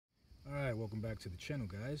welcome back to the channel,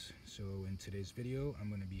 guys. So in today's video I'm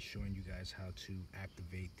going to be showing you guys how to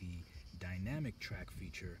activate the dynamic track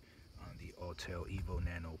feature on the Autel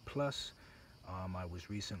Nano Plus. I was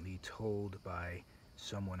recently told by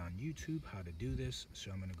someone on YouTube how to do this, so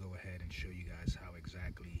I'm going to go ahead and show you guys how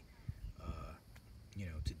exactly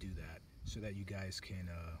to do that, so that you guys can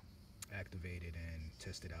activate it and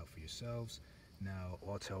test it out for yourselves. Now,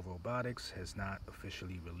 Autel Robotics has not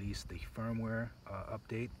officially released the firmware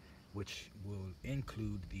update, which will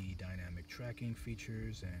include the dynamic tracking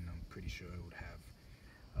features, and I'm pretty sure it would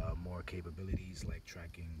have more capabilities like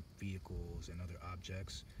tracking vehicles and other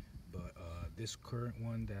objects. But this current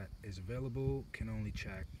one that is available can only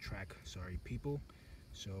track people,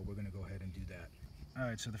 so we're going to go ahead and do that.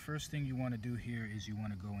 Alright, so the first thing you want to do here is you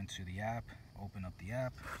want to go into the app, open up the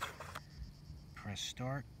app, press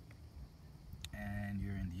start, and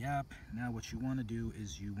you're in the app. Now what you want to do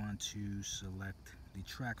is you want to select the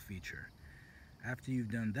track feature. After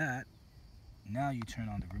you've done that, now you turn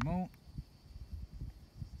on the remote.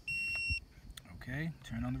 Okay,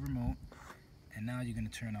 turn on the remote, and now you're going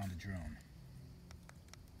to turn on the drone.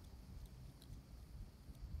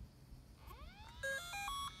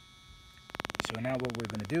 So now what we're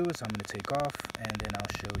going to do is I'm going to take off, and then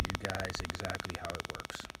I'll show you guys exactly how it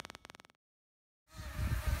works.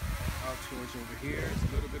 Out towards over here,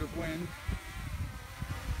 it's a little bit of wind,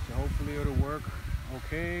 so hopefully it'll work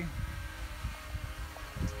okay.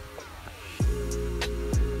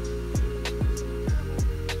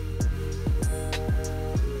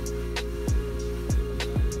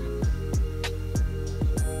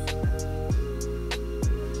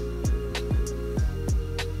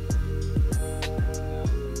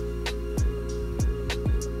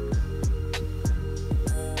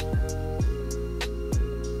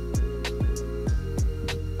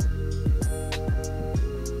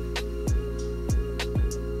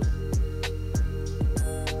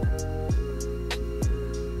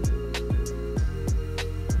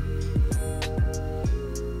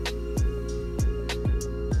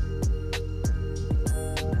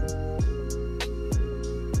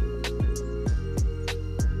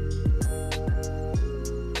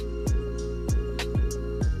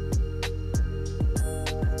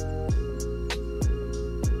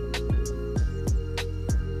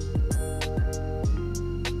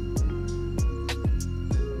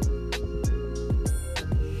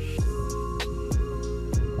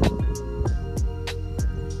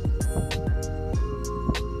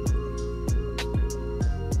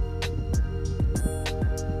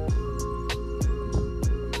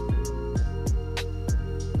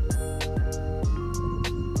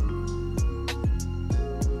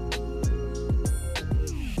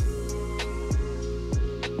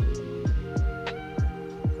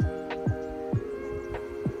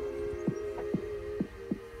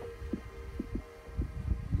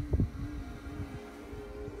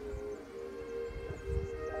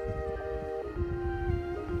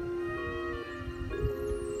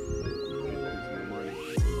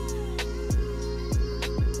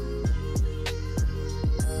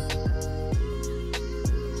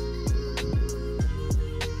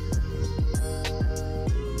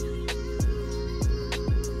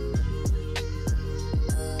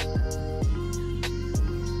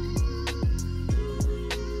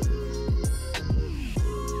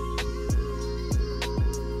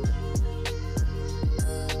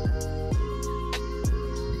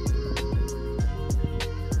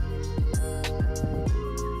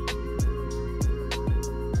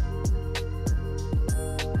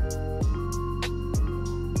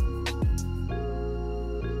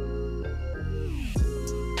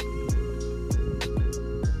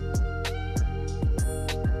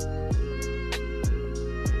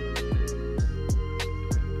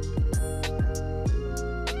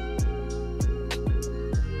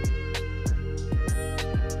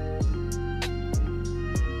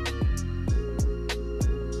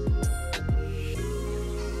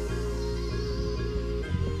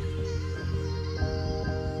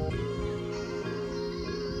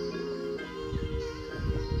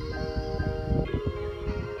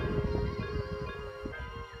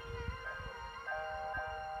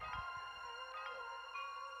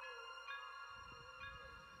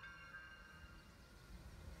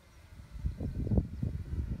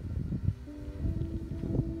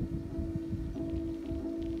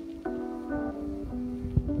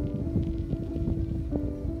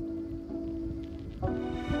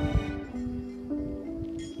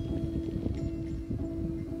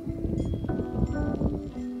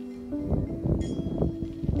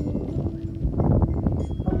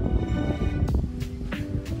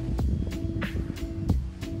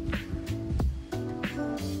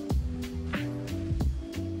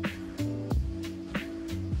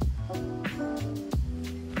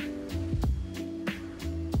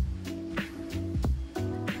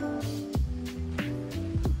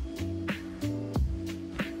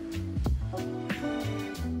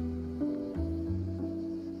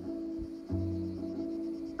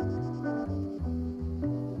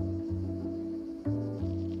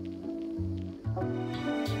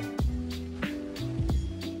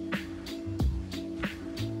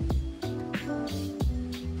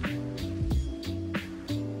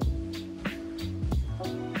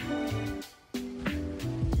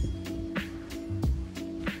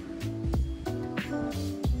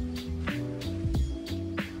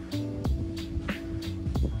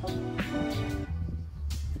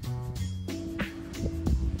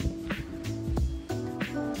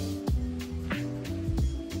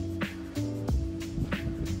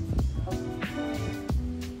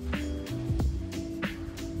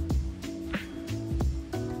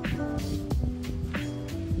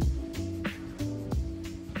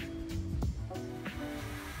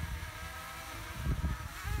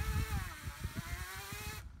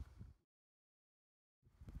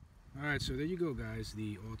 Alright, so there you go guys,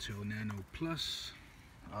 the Autel Nano Plus.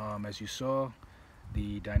 As you saw,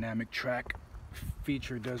 the dynamic track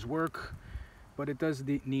feature does work, but it does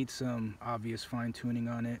need some obvious fine-tuning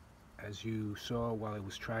on it. As you saw while it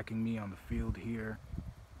was tracking me on the field here,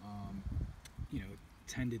 it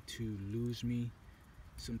tended to lose me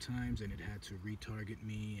sometimes, and it had to retarget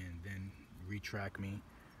me and then retrack me.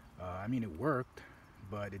 I mean, it worked,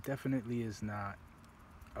 but it definitely is not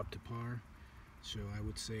up to par. So I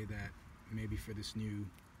would say that maybe for this new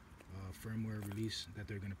firmware release that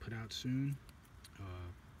they're going to put out soon,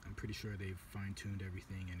 I'm pretty sure they've fine-tuned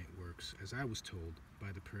everything and it works. As I was told by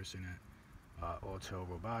the person at Autel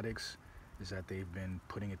Robotics, is that they've been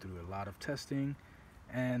putting it through a lot of testing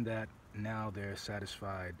and that now they're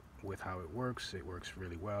satisfied with how it works. It works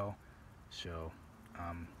really well, so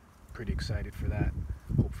I'm pretty excited for that.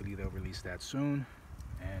 Hopefully they'll release that soon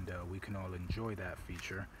and we can all enjoy that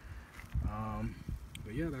feature.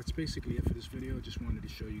 But yeah, that's basically it for this video. Just wanted to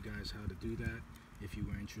show you guys how to do that if you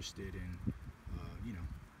were interested in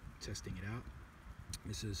testing it out.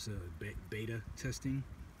 This is beta testing,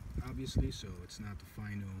 obviously, so it's not the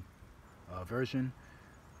final version.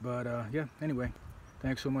 But yeah, anyway,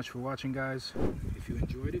 thanks so much for watching, guys. If you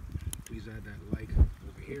enjoyed it, please add that like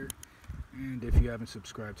over here, and if you haven't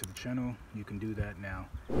subscribed to the channel, you can do that now.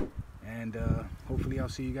 And hopefully I'll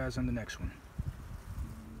see you guys on the next one.